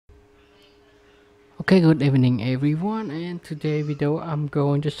Okay, good evening everyone, and today video I'm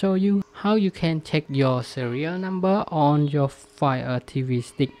going to show you how you can check your serial number on your Fire TV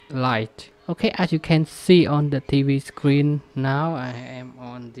Stick Lite. Okay, as you can see on the TV screen now, I am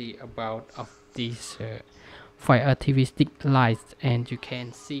on the about of this Fire TV Stick Lite, and you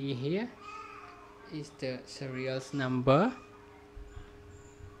can see here is the serial number.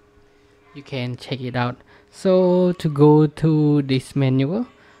 You can check it out. So to go to this menu,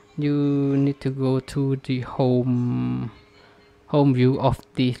 you need to go to the home view of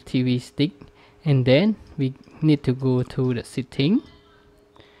the TV stick, and then we need to go to the setting,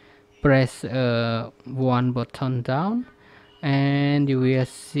 press one button down, and you will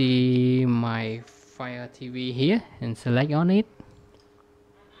see my Fire TV here, and select on it,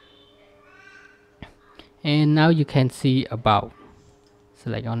 and now you can see about,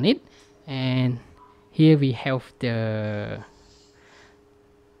 select on it, and here we have the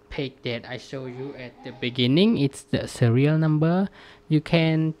page that I show you at the beginning. It's the serial number. You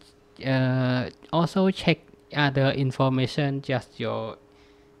can also check other information, just your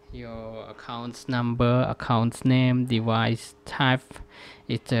account's number, account's name, device type.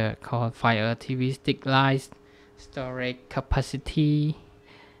 It's called Fire TV Stick Lite, storage capacity,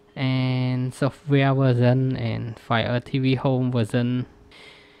 and software version, and Fire TV Home version.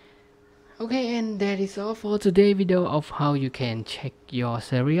 Okay, and that is all for today's video of how you can check your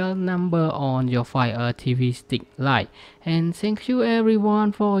serial number on your Fire TV Stick Lite. And thank you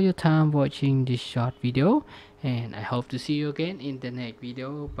everyone for your time watching this short video, and I hope to see you again in the next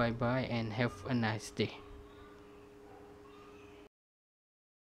video. Bye bye and have a nice day.